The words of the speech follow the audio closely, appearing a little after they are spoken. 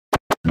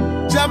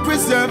Jah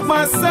preserve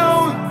my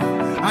soul.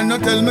 And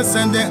not tell me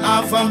send the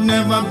half I've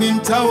never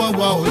been tower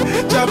wall.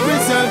 Jah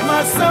preserve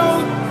my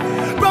soul.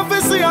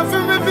 Prophecy of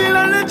him reveal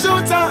and the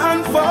truth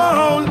and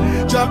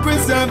unfold. Jah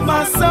preserve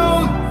my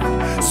soul.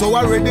 So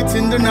I read it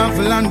in the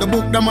novel and the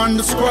book, them on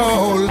the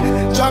scroll.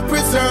 Jah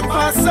preserve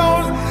my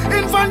soul.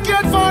 Infant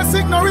cared for,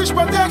 sick, nourished,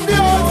 protect the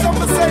earth.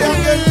 Some say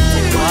again.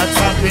 What's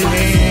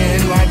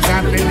happening? What's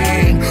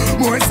happening?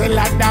 More sell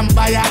like them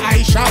Fyah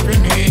eye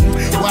shopping.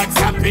 What's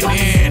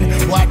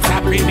happening? What's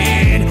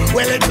happening?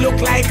 Well, it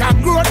look like a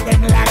growth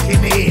them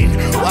lacking in.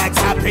 What's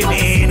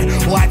happening?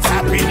 What's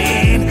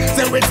happening?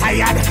 So we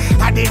tired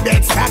of the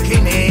dead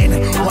stacking in.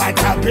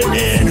 What's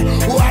happening?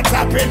 What's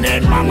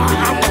happening? Mama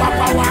and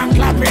Papa want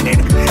clapping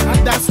in.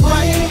 And that's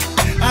why,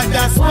 and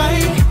that's why.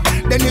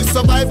 Then if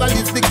survival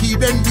is the key,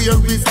 then where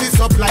is the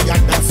supply?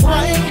 And that's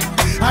why,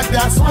 and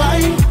that's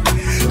why.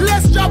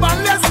 Less job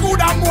and less food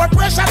and more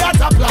pressure that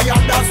apply.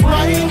 And that's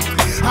why,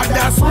 and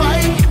that's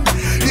why.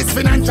 This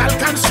financial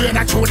constraint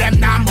I show them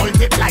now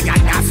multiply.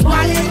 And that's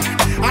why,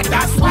 and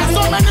that's why.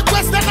 So many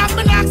questions have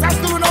been asked, I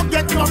still don't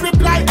get no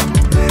reply.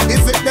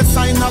 Is it the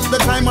sign of the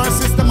time or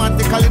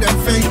systematically them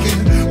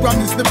faking?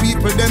 Promise the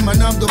people them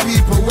and have the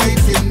people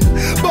waiting.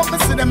 But me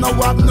see them now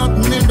have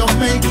nothing in the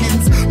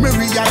makings. Me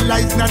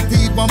realize not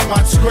even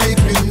part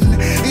scraping.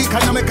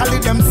 Economically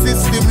them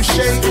system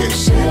shaking.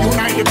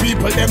 Unite the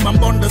people them and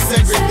bond the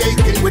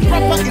segregating. With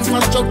proper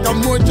infrastructure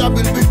more job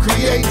will be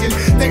creating.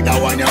 Take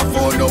that one your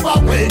phone over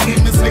waiting.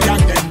 Me say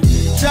again,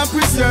 Jah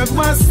preserve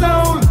my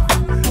soul.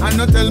 And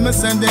not tell me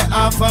send the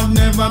half I've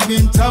never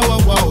been tower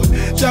wall.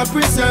 Jah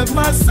preserve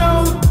my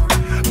soul.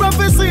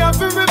 Prophecy of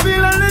him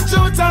reveal and the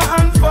truth and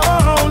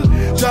unfold.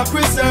 Jah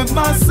preserve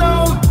my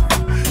soul.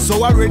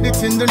 So I read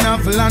it in the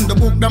novel and the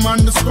book, them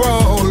on the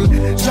scroll.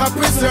 Jah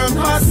preserve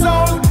my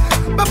soul.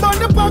 But on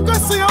the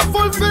prophecy I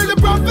fulfill the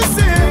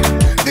prophecy.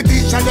 The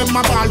teacher them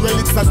a ball, well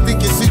it's a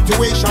sticky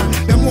situation.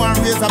 Them want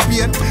raise a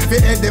pain,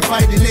 they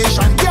edify the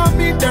nation. Can't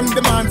meet them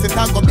demands, it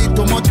a go be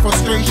too much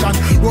frustration.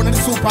 Running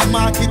the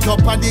supermarket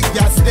up at the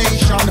gas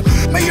station.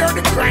 Me hear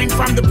the crying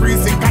from the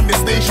precinct and the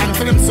station.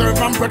 For them serve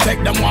and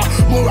protect them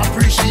more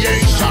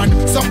appreciation.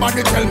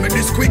 Somebody tell me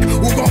this quick,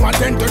 who go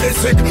attend to the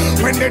sick?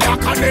 When the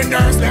doctor and the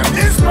nurse them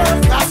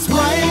disperse. That's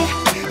why,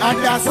 and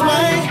that's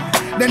why.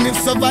 Then if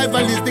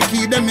survival is the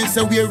key, then me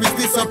say where is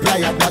the supply?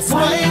 And that's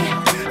why,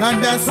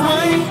 and that's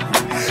why.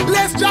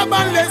 Less job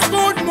and less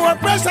food, more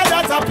pressure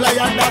that apply.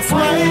 And that's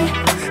why,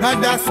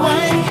 and that's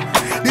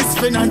why. This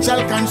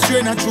financial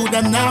constraint and through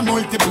them now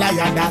multiply.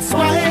 And that's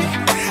why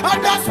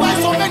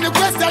so many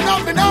questions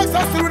have been asked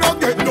and still don't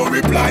get no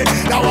reply.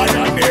 Now I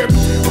your name.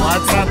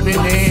 What's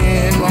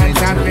happening? What's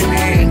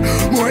happening?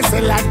 More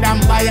sell like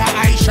them Fyah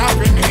eye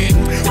shopping.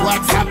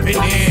 What's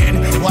happening?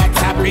 What's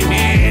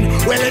happening?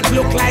 Well, it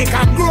look like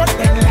a growth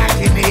them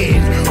lacking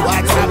in.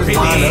 What's happening?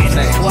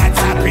 What's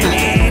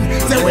happening?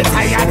 So we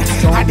tired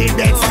of the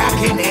dead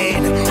stacking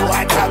in.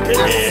 What's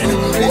happening?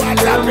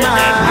 What's happening?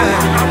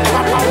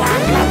 Papa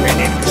want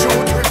happening.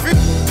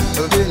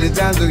 So really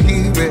time to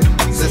hear it.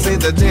 They say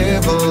the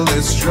devil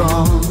is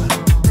strong.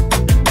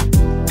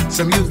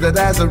 Some use that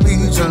as a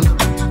reason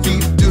to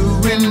keep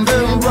doing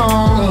the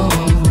wrong.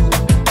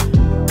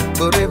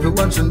 But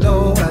everyone should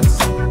know us.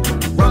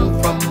 Run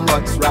from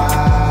what's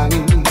right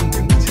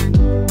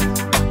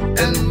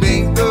and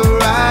make the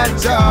right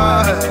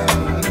choice.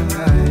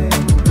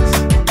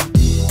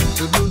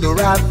 To do the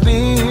right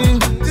thing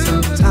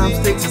sometimes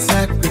takes a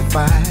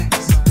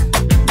sacrifice.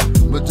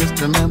 But just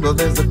remember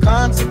there's a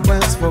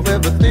consequence for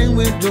everything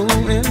we do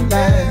in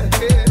life.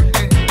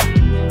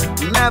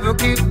 Never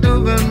keep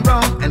doing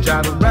wrong and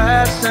try to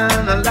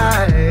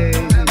rationalize.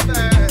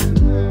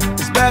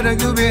 It's better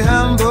you be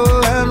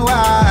humble and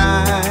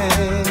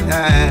wise.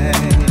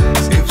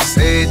 If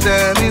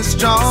Satan is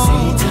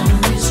strong,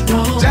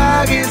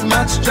 Jah is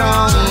much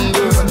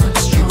stronger.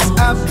 It's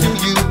up to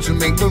you to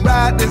make the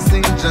right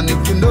decision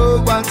if you know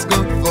what's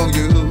good for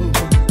you.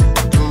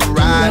 To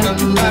right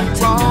and not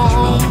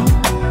wrong.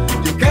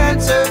 You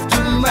can't serve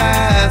two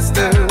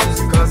masters,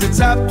 cause it's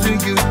up to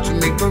you to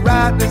make the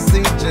right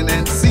decision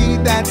and see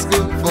that's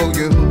good for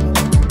you.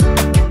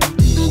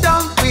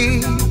 Don't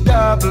be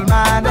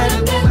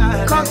double-minded,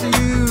 cause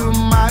you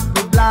might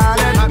be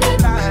blinded.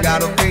 You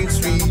gotta face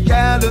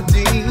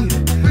reality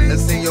and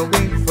stay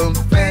away from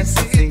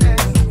fantasy.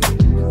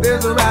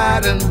 There's a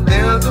right and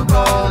there's a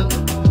wrong.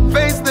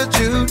 Face the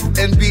truth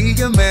and be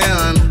a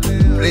man.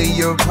 Play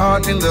your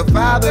part in the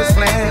Father's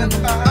plan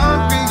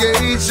of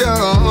creation.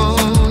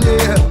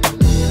 Yeah.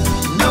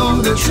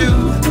 Know the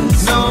truth,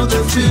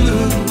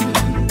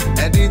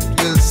 and it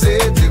will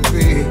set you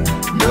free.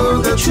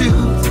 Know the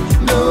truth,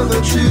 it will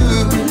let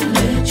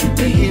you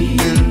be.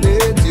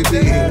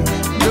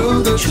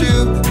 Know the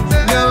truth,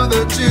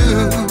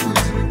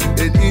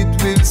 and it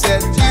will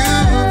set you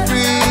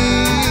free.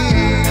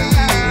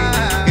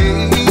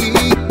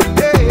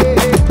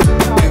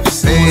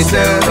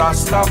 Say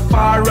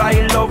Rastafari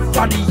love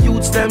for the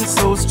youths, them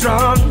so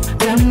strong.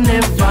 Them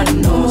never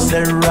know.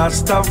 Say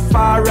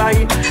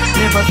Rastafari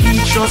never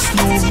teach us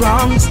no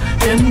wrongs.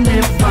 Them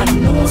never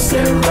know.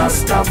 Say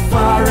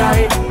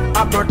Rastafari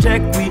I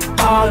protect we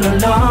all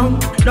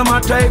along. No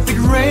matter if it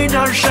rain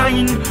or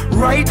shine,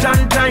 right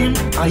on time,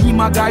 and He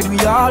my guide we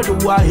all the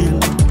while.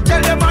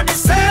 Tell them I'm the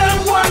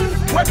same one,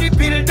 when the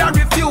builder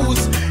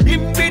refuse,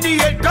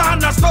 immediate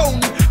cornerstone.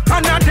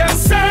 And I'm the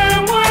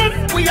same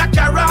one, we a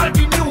carry all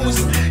the news.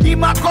 He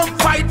ma come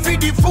fight for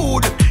the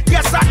food.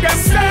 Yes, I'm the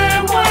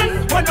same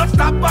one, when not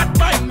stop at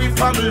find me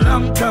from a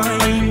long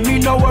time. Me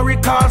no worry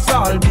cause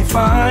I'll be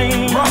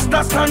fine.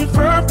 Rasta stand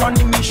firm on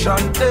the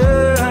mission,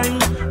 hey.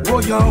 Oh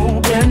yo,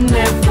 them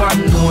never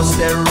know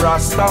say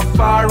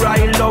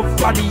Rastafari love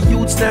for the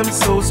youths them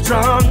so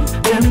strong.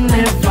 Them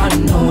never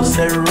know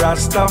say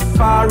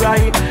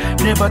Rastafari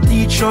never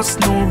teach us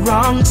no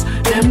wrongs.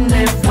 Them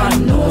never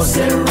know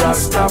say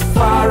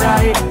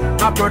Rastafari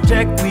I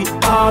protect we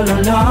all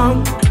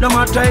along. No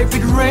matter if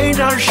it rain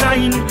or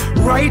shine,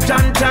 right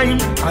on time,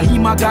 and He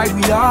my guide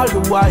we all the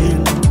while.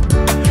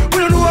 We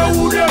don't know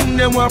who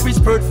them want to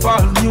spread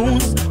false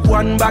news.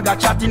 One bag of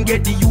chatting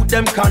get the youth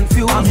them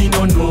confused. And me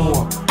don't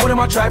know who them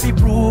a try to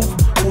prove,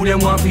 who them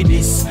want for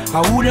this,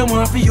 or who them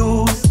want for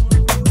use.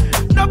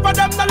 None of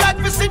them no like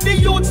to see the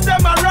youths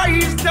them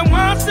arise. Them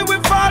want to see we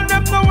fall,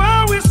 them no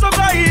want we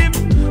survive.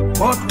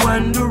 But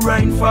when the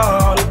rain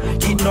fall,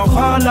 it no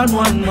fall on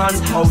one man's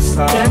house.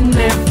 Them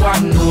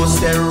never know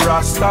say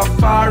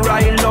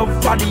Rastafari love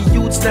for the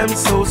youths them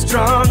so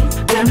strong.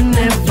 Them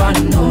never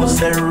know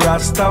say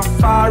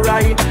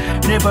Rastafari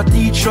never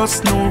teach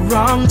us no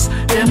wrongs.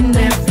 Them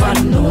never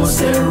know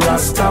say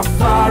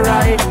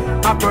Rastafari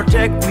I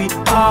protect we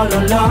all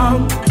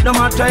along. No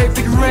matter if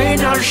it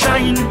rain or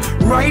shine,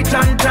 right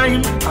on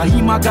time, and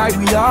He my guide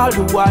we all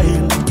the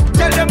while.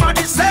 Tell them I'm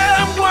the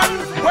same one,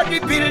 when the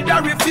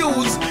builder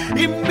refuse,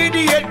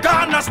 immediate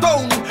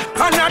cornerstone.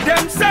 And I'm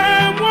them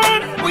same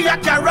one, we a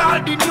carry all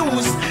the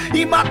news.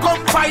 He ma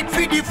come fight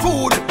for the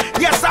food.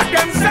 Yes, I'm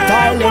them same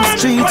Violent one.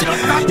 street,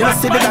 you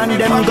see the gun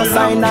them go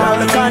sign all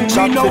the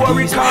contract for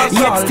these.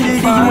 Yet still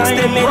the youths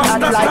them in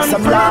act like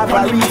some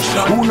lava reach.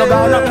 Who no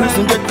gonna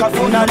prison get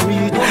coffin and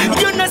read.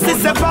 You know see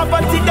the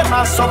property them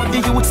mash up the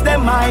youths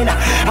them mine.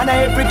 And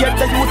I every get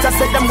the youths I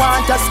say them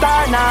want a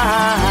star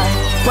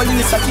night.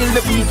 Police a kill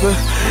the people,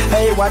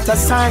 hey what a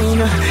sign.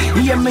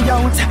 Hear me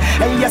out,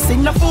 hey you see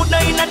no food no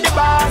in the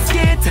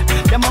basket.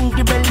 Them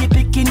hungry belly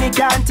picking it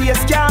can't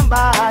taste can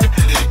buy.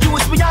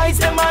 Use me eyes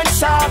them and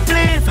sharp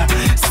live.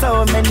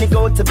 So many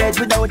go to bed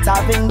without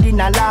having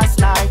dinner last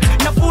night.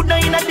 No food no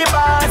in the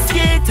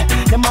basket.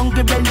 Them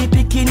hungry belly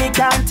picking it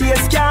can't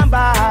taste can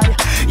buy.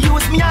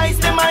 Use me eyes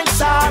them and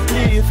sharp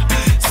live.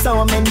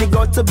 So many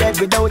go to bed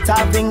without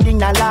having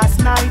dinner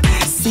last night.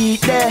 See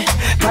there,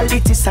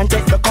 politicians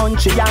take the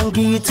country and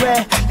get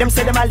way. Them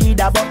say them a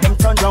leader but them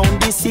turn round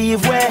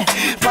deceive way.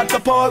 But the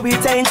poor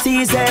it ain't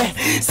easy,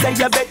 say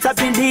you better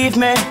believe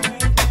me.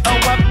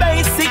 Our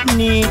basic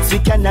needs we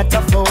cannot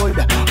afford.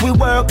 We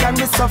work and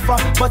we suffer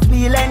but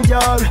we'll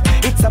endure.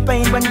 It's a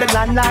pain when the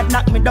landlord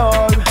knock me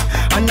door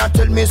and not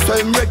tell me so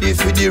I'm ready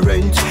for the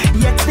rent.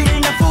 Yet still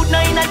no food no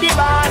in the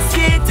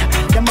basket.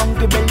 Them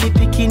hungry belly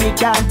picking it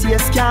can't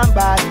taste can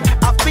buy.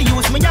 Have to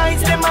use my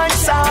eyes them and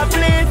sharp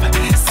lip.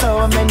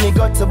 So many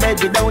go to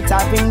bed without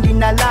having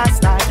dinner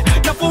last night.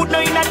 No food no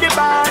in the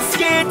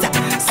basket.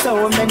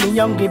 So many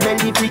hungry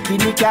belly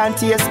picking it can't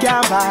taste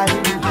can buy.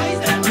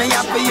 Me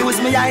have to use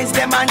my eyes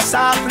them and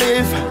sharp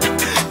lip.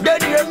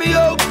 Then hear me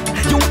out.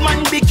 You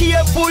man be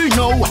careful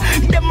now.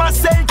 Them a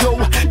sell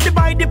you.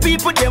 Divide the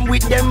people them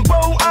with them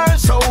bow or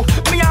so.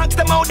 Me ask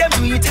them how them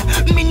do it.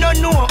 Me no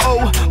know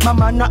how.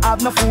 Mama no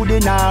have no food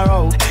in her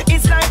house.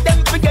 It's like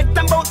them forget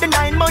about the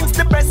 9 months.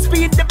 The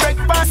breastfeed, the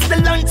breakfast,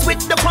 the lunch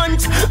with the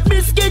punch.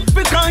 Biscuit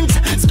for crunch.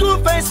 School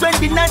first when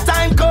dinner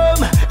time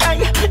come.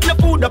 Ay, no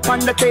food up on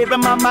the table.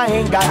 Mama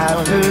ain't got.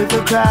 I've heard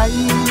her cry.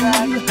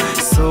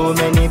 So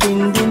many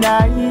been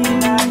denied.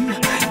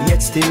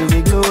 Yet still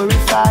we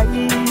glorify.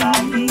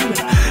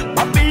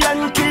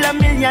 Babylon kill a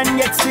million,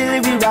 yet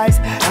still we rise.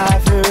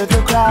 I've heard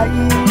the cry.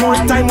 More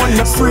time on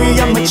the free,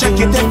 I'ma check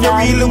it if you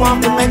really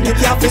want to make it.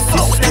 You have to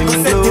see they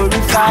go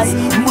set it.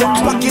 Much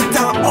pocket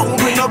and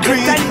hungry no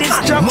greed.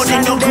 Money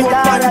no grow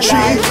up on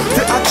tree.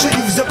 To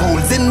achieve the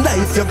goals in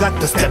life, you got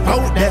to step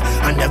out there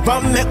and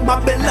never make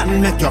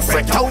Babylon make you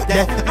fret out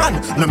there.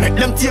 And no make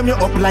them tame you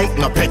up like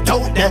no pet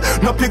out there.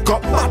 No pick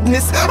up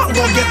badness and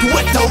go get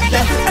wet out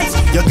there.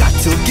 You got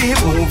to keep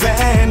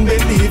moving,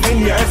 believe in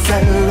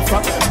yourself.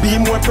 Be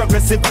more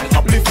progressive and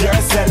uplift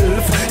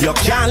yourself. You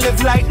can't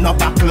live like no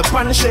buckle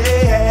on shelf.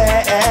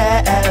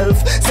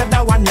 Said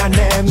that one and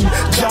them.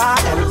 Jah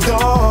help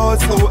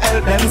those who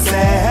help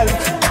themselves.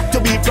 Got to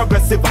be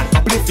progressive and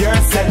uplift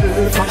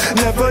yourself.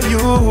 Never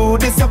you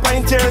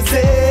disappoint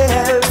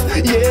yourself.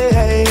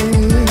 Yeah.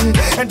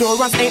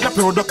 Endurance ain't a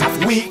product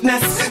of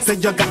weakness. So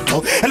you got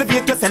to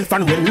elevate yourself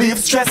and relieve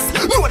stress.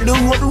 No the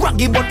road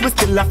raggy, but we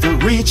still have to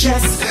reach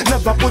it.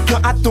 Never put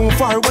your heart too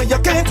far where you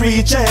can't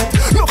reach it.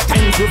 No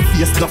time to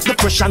face enough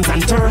depressions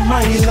and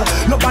turmoil.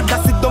 Nobody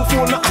sit down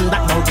for no and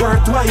that not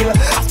worthwhile.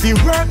 As you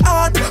work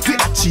hard to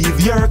achieve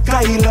your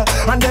goal,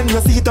 and then you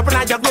sit up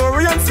and your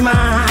glory and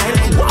smile.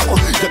 Wow,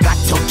 you got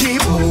to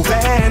keep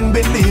moving,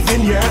 believe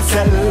in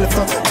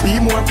yourself. Be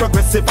more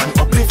progressive and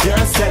uplift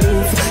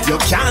yourself. You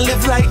can't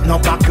live like no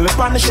buckle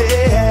on the shelf.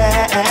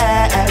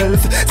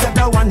 Said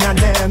the one of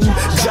them,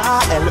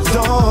 Jah help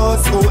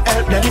those who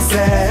help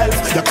themselves.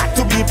 You got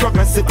to be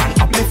progressive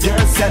and uplift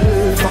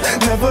yourself.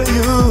 Never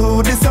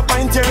you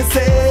disappoint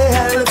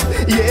yourself.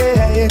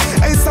 Yeah,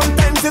 hey,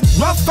 sometimes it's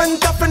rough and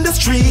tough in the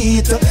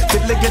street.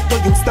 Till they get to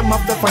use them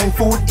up to find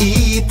food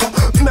eat.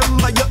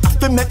 Remember you have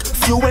to make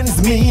few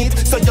ends meet.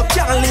 So you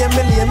can't lay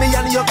me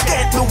and you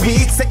get the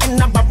weak. Say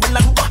in a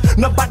Babylon,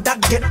 nobody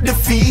get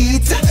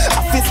defeat.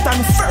 I feel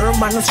stand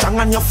firm and strong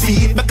on your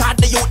feet. Because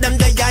the youth them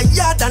they are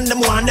yard and them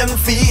want them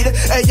feed.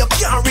 Hey, you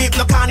can't reap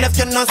no corn if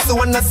you're not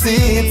sowing a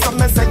seed. So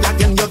me say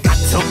again, you got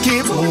to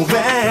keep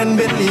moving,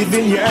 believe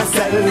in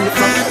yourself.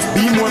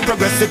 Be more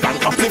progressive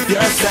and uplift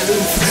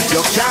yourself.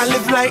 You can't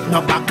live like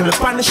no buckle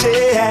upon the shelf.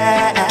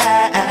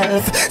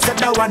 Said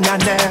the one of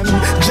them,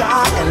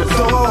 Jah help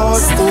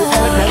those who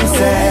help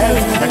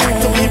themselves. You got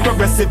to be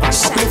progressive and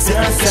uplift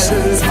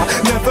yourself.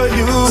 Never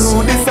you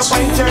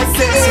disappoint yourself.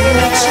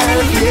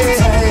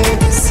 Yeah.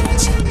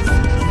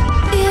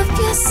 If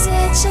you're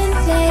searching,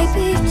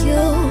 baby,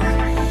 you'll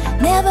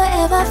never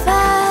ever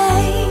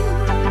find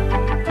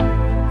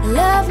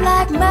love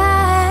like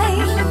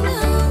mine.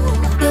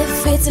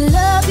 If it's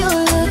love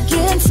you're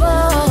looking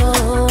for,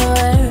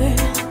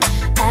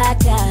 I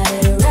got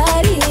it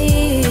right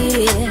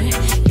here.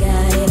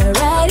 Got it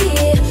right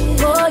here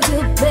for you,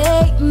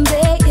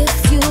 baby. If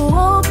you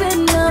open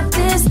up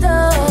this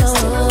door,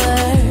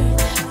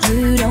 you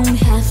don't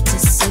have to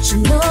search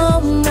no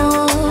more.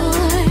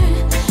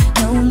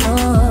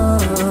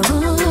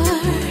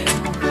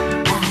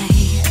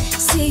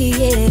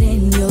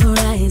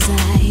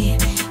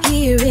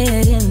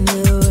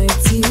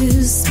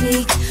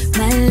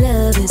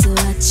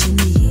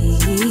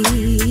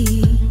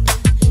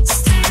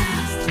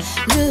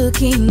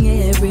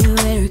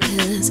 Everywhere,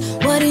 cause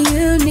what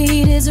you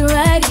need is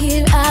right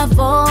here. I've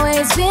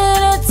always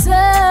been a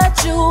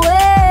touch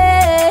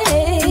away.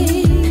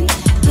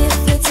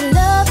 If it's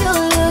love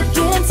you're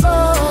looking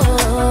for,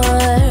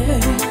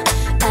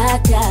 I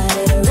got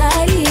it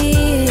right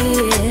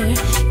here.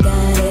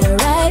 Got it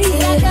right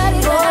here. Got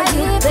it for right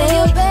you,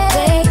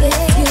 baby.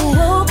 If you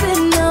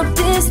open up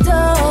this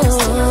door,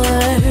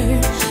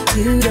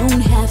 you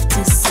don't have to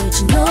search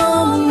no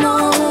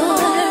more.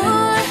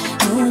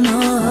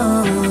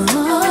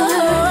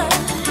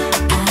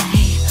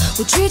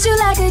 Would treat you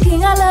like a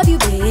king, I love you,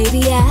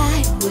 baby.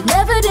 I would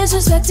never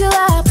disrespect you,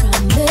 I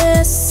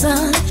promise.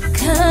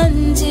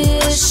 Unconditional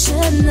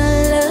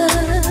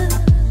love.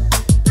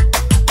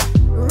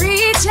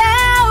 Reach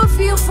out,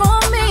 feel for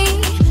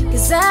me,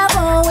 cause I've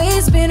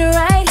always been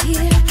right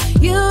here.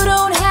 You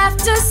don't have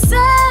to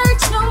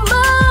search no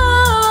more.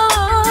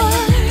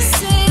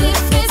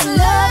 If it's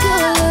love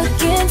you're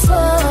looking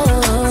for,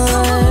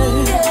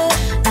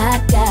 I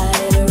got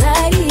it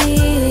right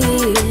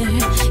here.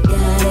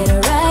 Got it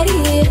right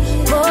here.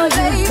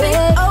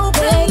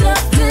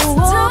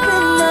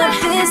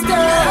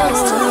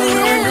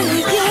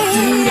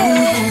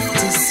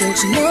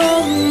 No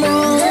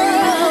more,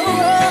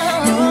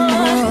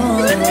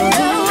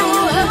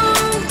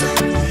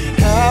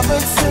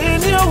 haven't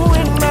seen you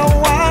in a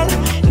while.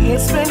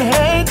 It's been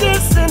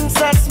ages since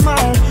I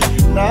smiled.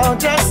 Now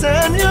just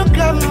and you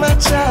got my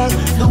child.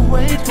 The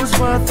wait was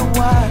worth the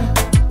while.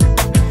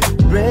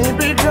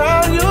 Baby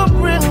girl, you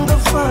bring the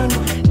fun.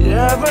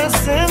 Ever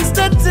since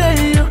the day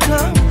you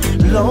come,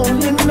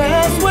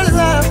 loneliness will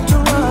have to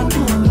run.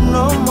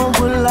 No more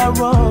will I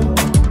run.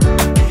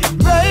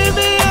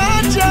 Baby, I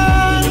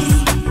just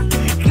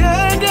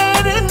can't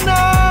get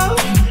enough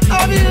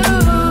of you.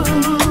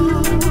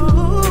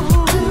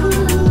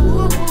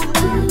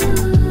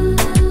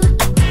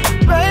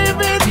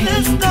 Baby,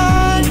 this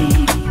night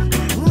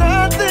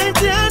nothing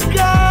can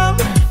come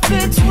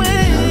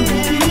between.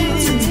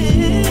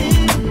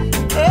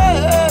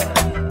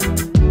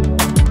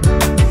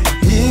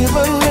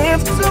 Even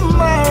if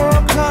tomorrow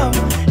comes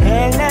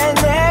and I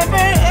never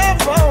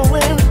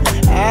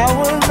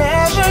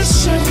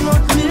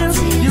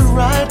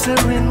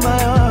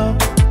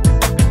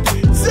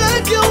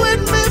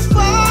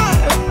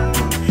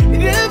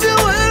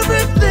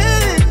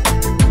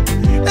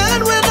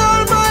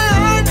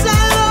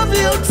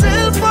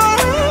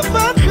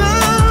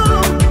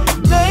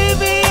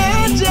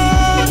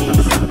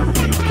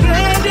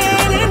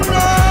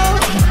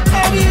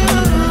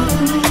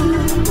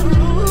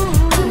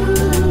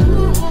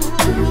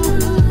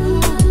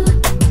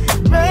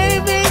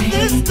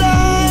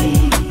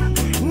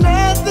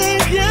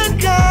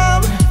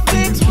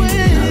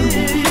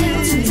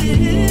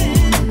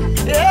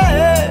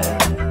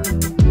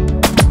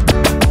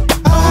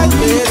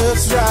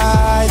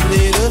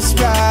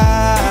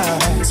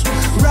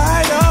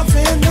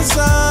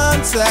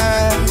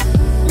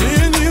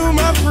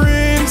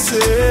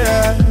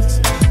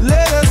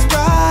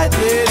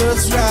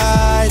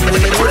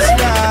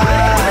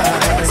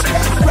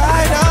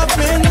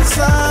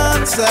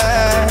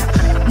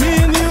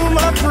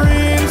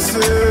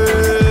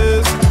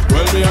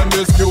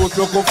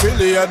look who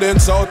Philly, and then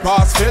South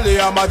past Philly.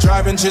 I'm a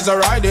driving, she's a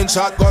riding,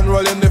 shotgun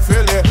rolling the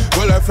Philly.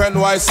 Well, if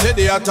NY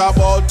City at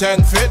about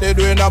 10:50,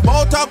 doing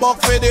about a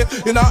buck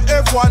 50 in a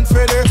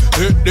F-150.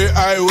 Hit the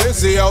highway,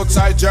 see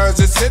outside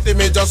Jersey City,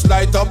 me just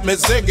light up me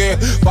ziggy.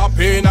 Pop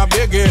in a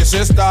biggie,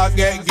 she start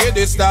get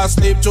giddy, start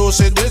sleep too,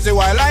 she dizzy.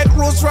 While I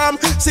cruise from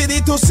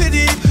city to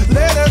city,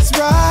 let us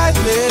ride,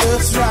 let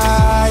us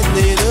ride,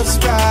 let us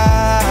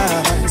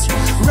ride.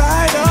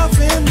 Ride off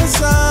in the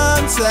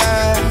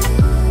sunset,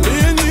 me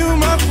and you,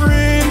 my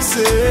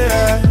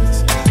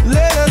princess.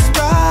 Let us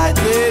ride,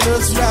 let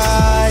us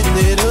ride,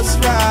 let us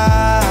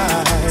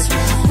ride.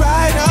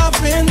 Ride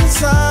off in the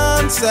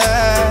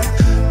sunset,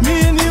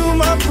 me and you,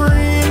 my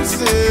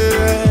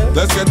princess.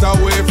 Let's get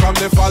away from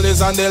the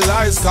follies and the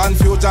lies,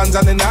 confusions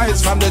and the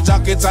nights, from the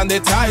jackets and the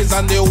ties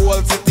and the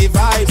whole city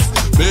vibes.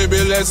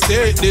 Baby, let's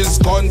take this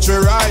country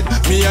ride.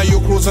 Me and you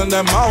cruise on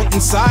the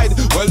mountainside.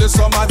 Well, the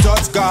summer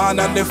just gone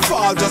and the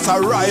fall just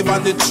arrived,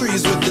 and the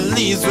trees with the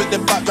leaves with the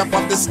backdrop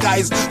of the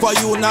skies. For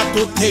you not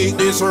to take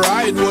this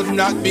ride would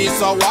not be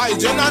so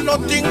wise. You know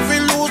nothing we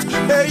lose.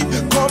 Hey,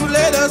 come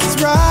let us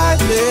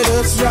ride, let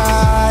us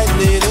ride,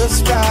 let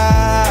us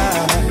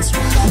ride.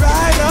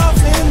 Ride off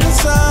in the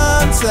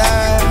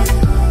sunset,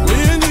 me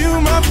and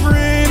you, my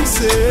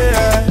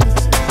princess.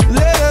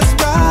 Let us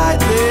ride,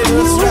 let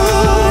us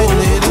ride,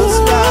 let us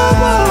ride.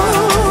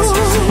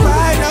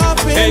 Ride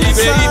off in the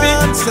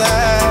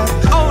sunset,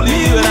 only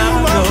you and I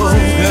know,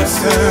 girl.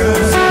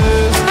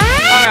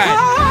 Alright,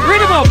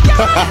 Riddim up.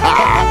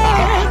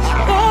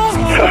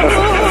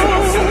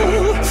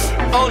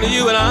 Only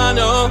you and I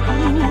know.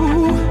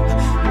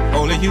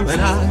 Only you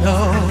and I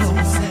know.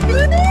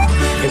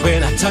 And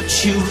when I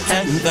touch you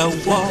and the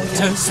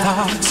water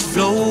starts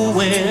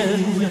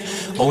flowing,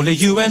 only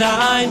you and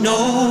I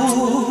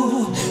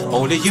know,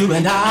 only you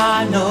and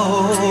I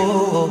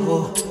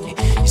know.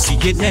 You see,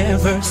 it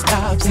never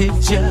stops, it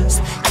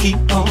just keep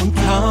on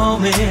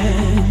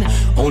coming.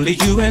 Only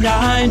you and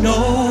I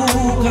know,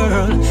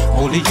 girl,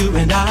 only you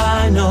and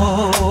I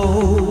know.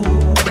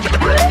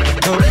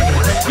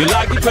 You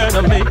like it when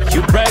I make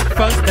you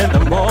breakfast in the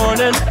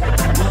morning.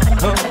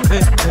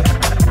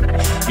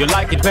 You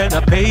like it when I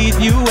bathe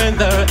you in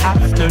the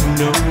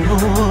afternoon.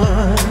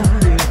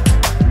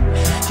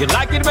 You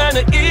like it when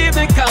the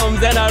evening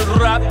comes and I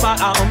wrap my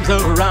arms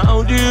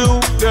around you,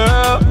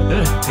 girl.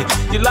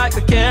 You like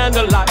the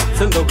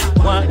candlelights and the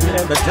wine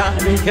and the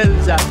dining,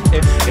 cause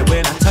and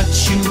when I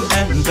touch you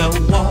and the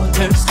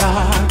water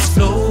starts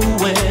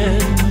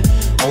flowing,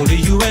 only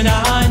you and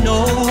I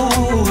know,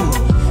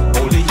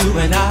 only you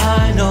and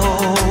I know.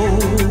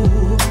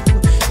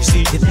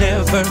 It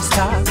never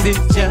stops, it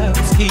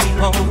just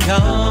keep on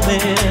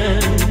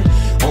coming.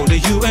 Only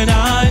you and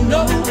I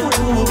know,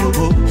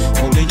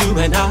 only you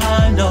and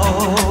I know.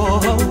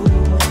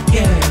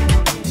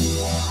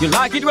 Yeah. You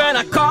like it when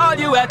I call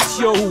you at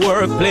your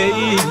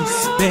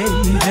workplace,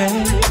 baby,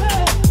 and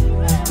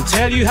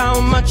tell you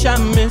how much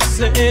I'm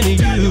missing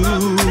you.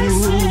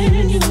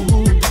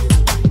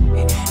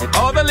 And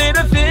all the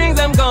little things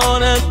I'm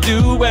gonna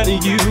do when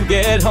you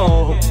get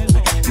home.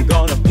 I'm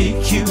gonna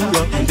pick you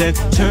up and then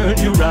turn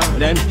you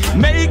around and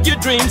make your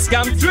dreams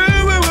come true.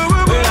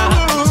 When I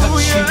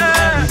touch you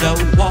and the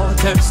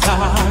water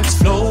starts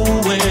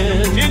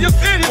flowing,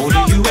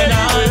 only you and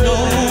I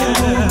know,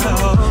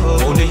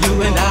 only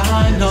you and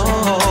I know.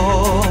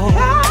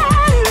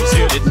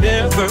 Said it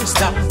never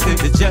stops,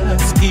 it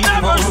just keep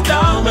on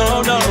down.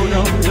 No, no,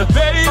 no,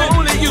 baby.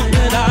 Only you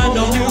and I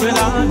know, you and I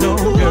know,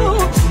 girl.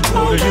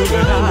 Only you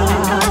and I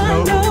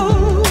know.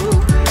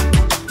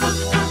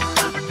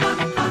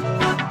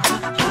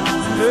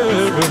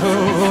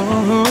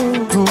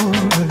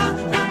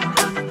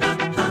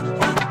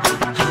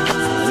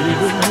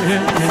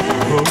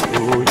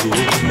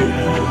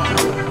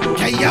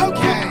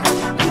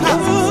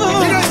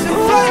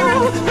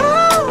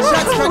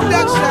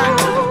 Production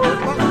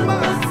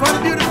for the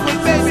beautiful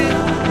baby,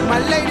 my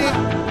lady,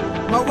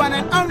 my one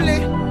and only.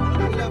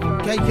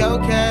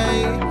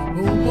 Okay.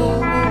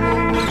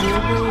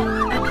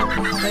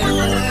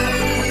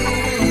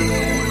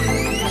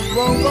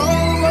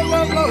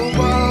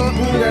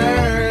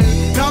 Girl,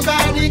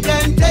 nobody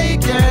can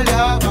take your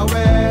love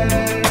away.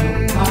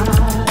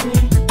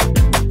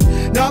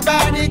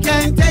 Nobody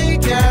can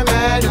take your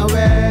man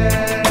away.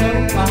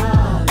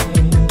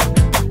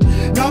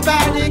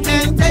 Nobody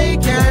can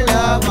take your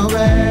love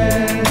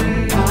away.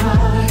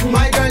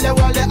 My girl, you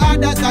want the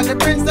others and the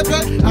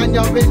principle, and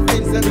you're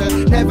invincible.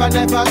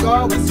 Never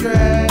go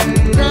astray.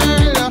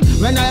 Girl,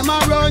 when I'm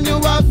around you,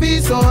 I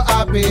feel so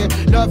happy.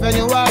 Loving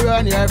you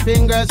around your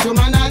fingers,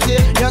 humanity.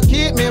 You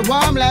keep me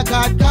warm like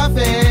hot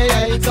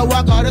coffee. So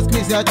I gotta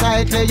squeeze you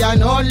tightly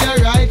and hold you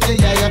rightly.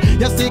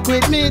 You stick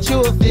with me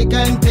through thick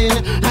and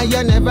thin, and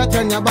you never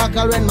turn your back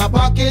when my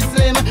pocket's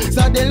slim.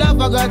 So the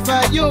love I got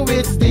for you,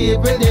 it's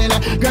deep within.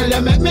 Girl,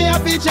 you make me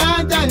happy,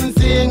 chant and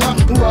sing.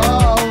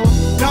 Whoa,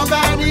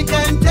 nobody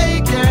can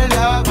take your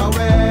love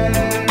away.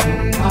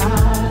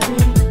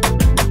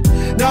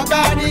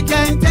 Nobody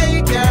can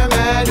take your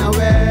man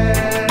away.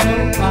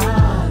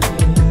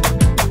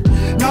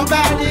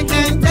 Nobody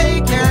can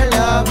take your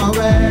love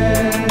away.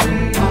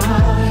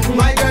 away.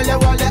 My girl, you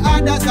all the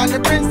others and the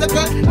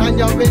principle, and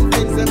you're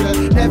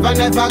invincible. Never,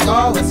 never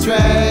go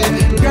astray.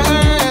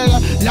 Girl,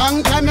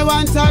 long time I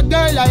want a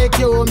girl like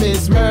you,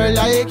 Miss Pearl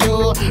like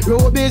you,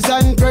 rubies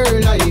and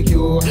pearl like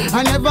you.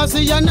 I never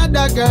see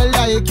another girl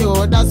like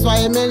you. That's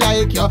why me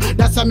like you.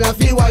 That's why me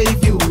feel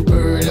wife you,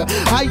 girl.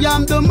 I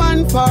am the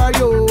man for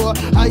you.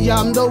 I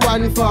am the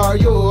one for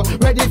you.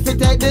 Ready to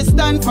take this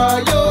stand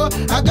for you.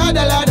 I got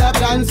a lot of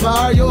plans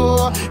for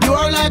you. You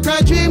are like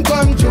a dream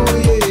come true,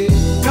 yeah.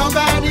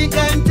 Nobody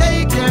can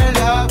take your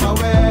love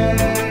away.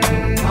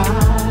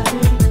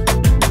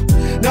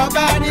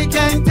 Nobody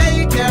can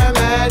take your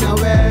man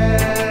away.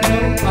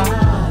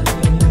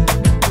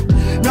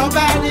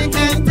 Nobody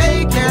can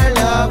take your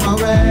love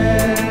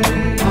away.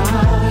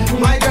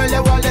 My girl, you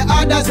all the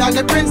others and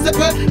the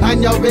principle,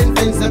 and you're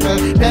invincible.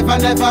 Never,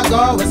 never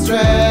go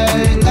astray.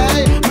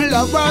 Hey, me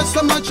love her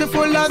so much, she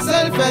full of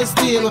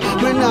self-esteem.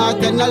 Me not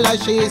tell no lie,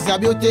 she is a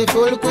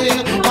beautiful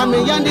queen. And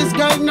me and this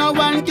girl, no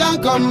one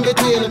can come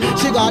between.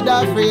 She got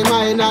a free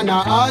mind and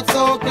her heart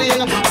so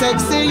clean.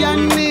 Sexy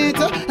and neat,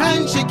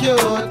 and she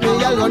cute.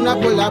 Me alone a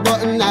pull a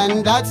button,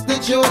 and that's the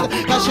truth.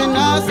 Cause she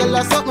not sell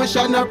her something,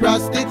 she no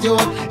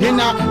prostitute. In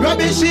a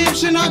rubbish heap,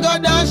 she no go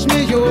dash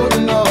me, you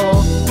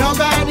know.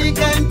 Nobody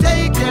can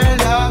take your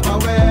love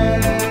away.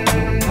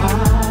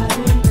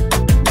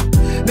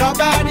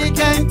 Nobody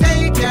can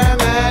take your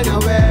man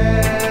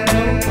away.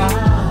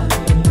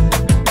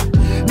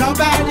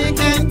 Nobody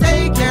can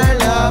take your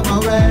love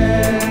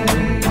away.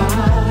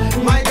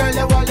 My girl,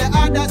 you all the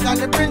others and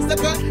the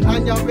principle,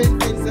 and you're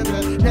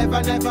invincible.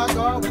 Never, never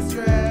go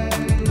astray.